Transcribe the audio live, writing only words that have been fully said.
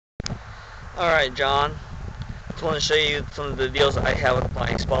Alright, John. Just want to show you some of the deals I have with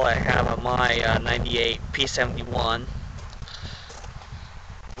my spotlight I have on my 98 P71.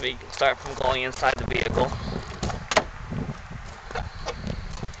 We can start from going inside the vehicle.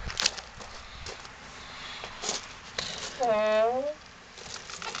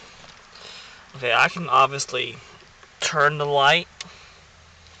 Okay, I can obviously turn the light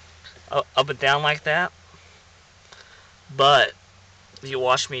up and down like that, but if you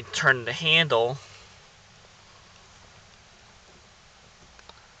watch me turn the handle,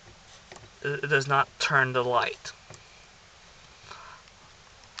 it does not turn the light.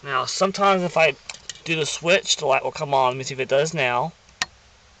 Now, sometimes if I do the switch, the light will come on. Let me see if it does now.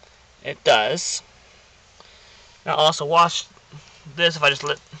 It does. Now, also watch this. If I just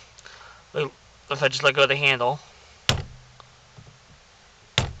let go of the handle,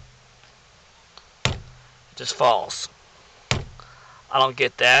 it just falls. I don't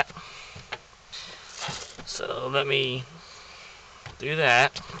get that. So let me do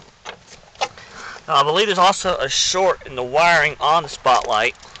that. Now, I believe there's also a short in the wiring on the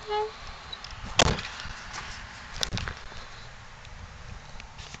spotlight.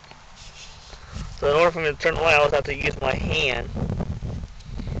 So in order for me to turn the light, I always have to use my hand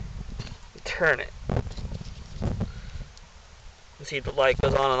to turn it. You see the light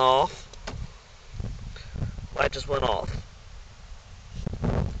goes on and off. Light just went off.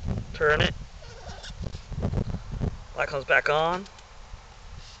 Turn it. Light comes back on.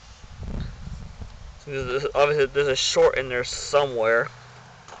 So obviously there's a short in there somewhere.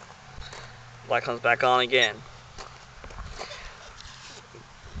 Light comes back on again.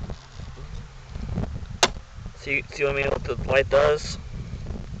 See what I mean? What the light does?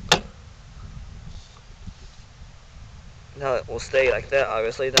 Now it will stay like that,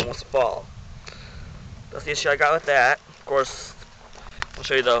 obviously, then wants to fall. That's the issue I got with that. Of course, I'll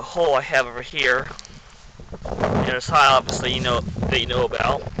show you the hole I have over here. The other side, obviously, you know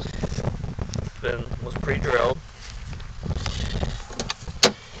about. Was pre-drilled.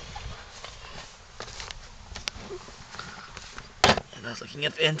 And I was looking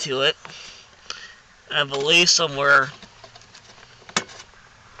up into it. And I believe somewhere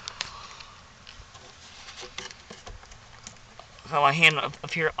I have my hand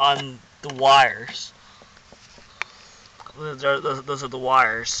up here on the wires. Those are the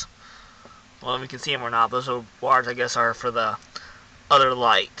wires. Well, if you can see them or not, those are wires, I guess, are for the other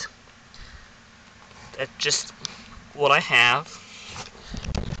light. That's just what I have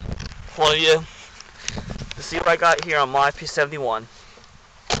for you to see what I got here on my P71.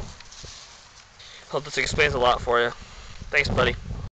 Hope this explains a lot for you. Thanks, buddy.